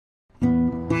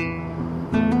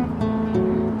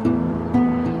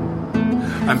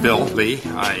I'm Bill Lee.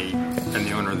 I am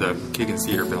the owner of the Kiggins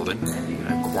Theatre building.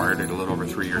 I acquired it a little over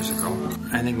 3 years ago.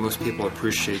 I think most people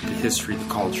appreciate the history, the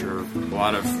culture, a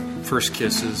lot of first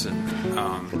kisses, and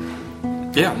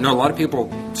a lot of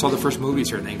people saw the first movies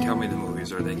here, and they can tell me the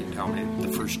movies, or they can tell me the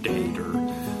first date, or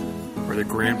their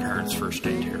grandparents' first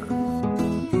date here.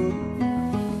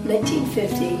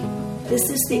 1950. This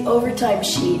is the overtime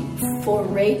sheet for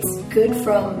rates good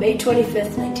from May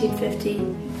 25th, 1950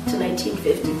 to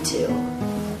 1952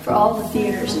 for all the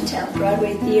theaters in town.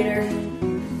 Broadway Theater,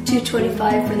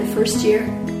 $2.25 for the first year,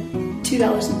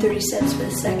 $2.30 for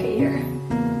the second year.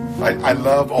 I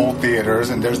love old theaters,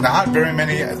 and there's not very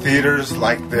many theaters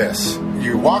like this.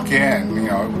 You walk in,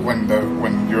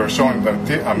 when you're showing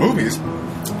the movies,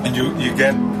 and you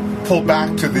get pulled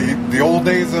back to the old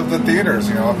days of the theaters.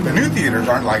 The new theaters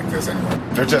aren't like this anymore.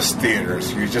 They're just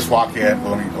theaters. You just walk in,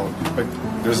 but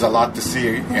there's a lot to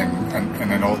see in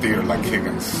an old theater like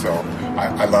Kiggins, so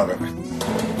I love it.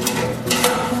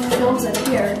 Films up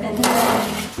here,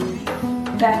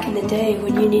 and back in the day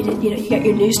when you needed, you got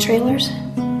your news trailers,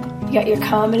 you got your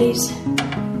comedies,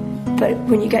 but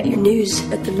when you got your news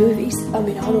at the movies, all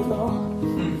of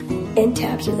them, end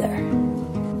tabs are there.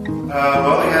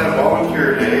 Well, we had a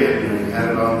volunteer day, and we had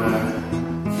it on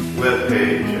the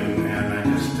webpage, and I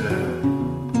just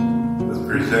was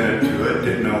presented to it,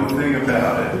 didn't know a thing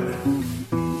about it.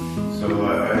 So I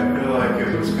feel like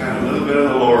it was kind of a little bit of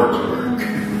the Lord's work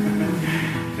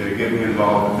to get me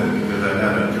involved with it, because I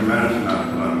had a tremendous amount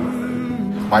of fun with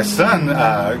it. My son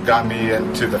got me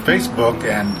into the Facebook,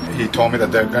 and he told me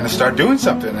that they're going to start doing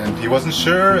something, and he wasn't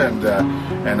sure, and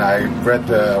I read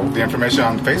the information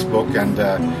on Facebook, and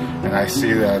I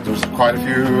see that there's quite a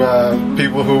few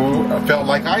people who felt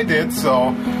like I did,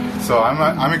 so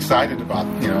I'm excited about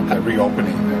the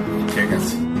reopening of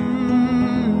Kiggins.